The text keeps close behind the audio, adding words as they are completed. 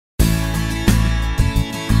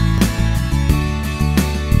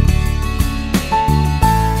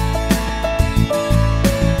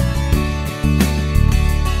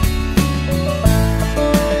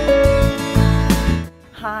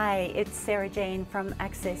it's Sarah Jane from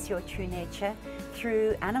Access Your True Nature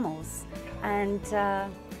through animals. And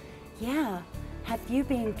yeah, have you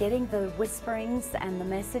been getting the whisperings and the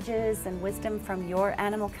messages and wisdom from your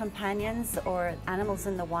animal companions or animals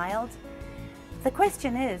in the wild? The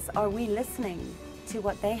question is, are we listening to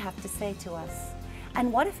what they have to say to us?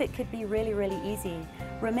 And what if it could be really, really easy?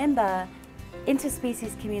 Remember,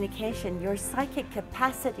 interspecies communication, your psychic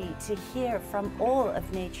capacity to hear from all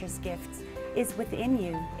of nature's gifts is within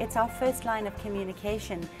you. It's our first line of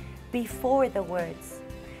communication before the words.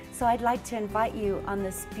 So I'd like to invite you on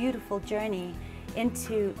this beautiful journey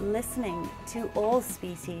into listening to all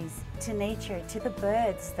species, to nature, to the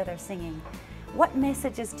birds that are singing. What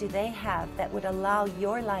messages do they have that would allow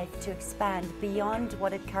your life to expand beyond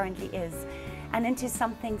what it currently is and into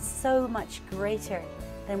something so much greater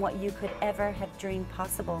than what you could ever have dreamed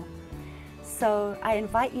possible? So I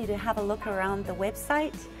invite you to have a look around the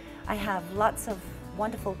website. I have lots of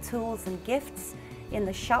wonderful tools and gifts in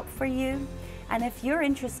the shop for you. And if you're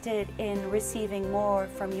interested in receiving more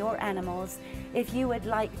from your animals, if you would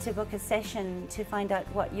like to book a session to find out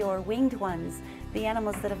what your winged ones, the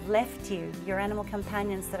animals that have left you, your animal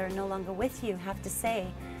companions that are no longer with you, have to say,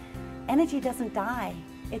 energy doesn't die,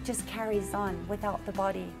 it just carries on without the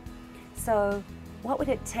body. So what would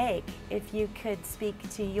it take if you could speak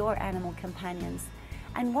to your animal companions?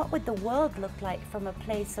 And what would the world look like from a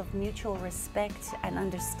place of mutual respect and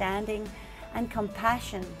understanding and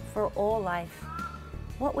compassion for all life?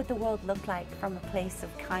 What would the world look like from a place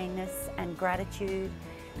of kindness and gratitude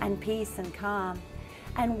and peace and calm?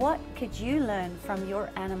 And what could you learn from your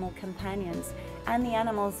animal companions and the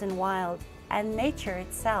animals in wild and nature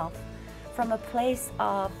itself from a place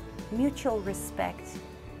of mutual respect,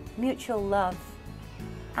 mutual love?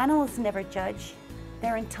 Animals never judge.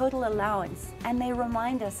 They're in total allowance, and they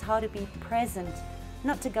remind us how to be present,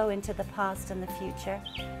 not to go into the past and the future.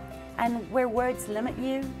 And where words limit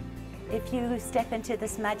you, if you step into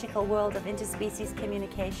this magical world of interspecies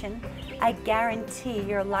communication, I guarantee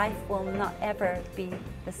your life will not ever be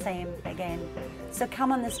the same again. So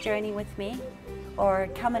come on this journey with me, or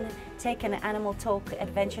come and take an Animal Talk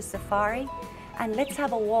adventure safari, and let's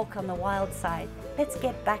have a walk on the wild side. Let's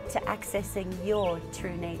get back to accessing your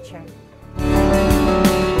true nature.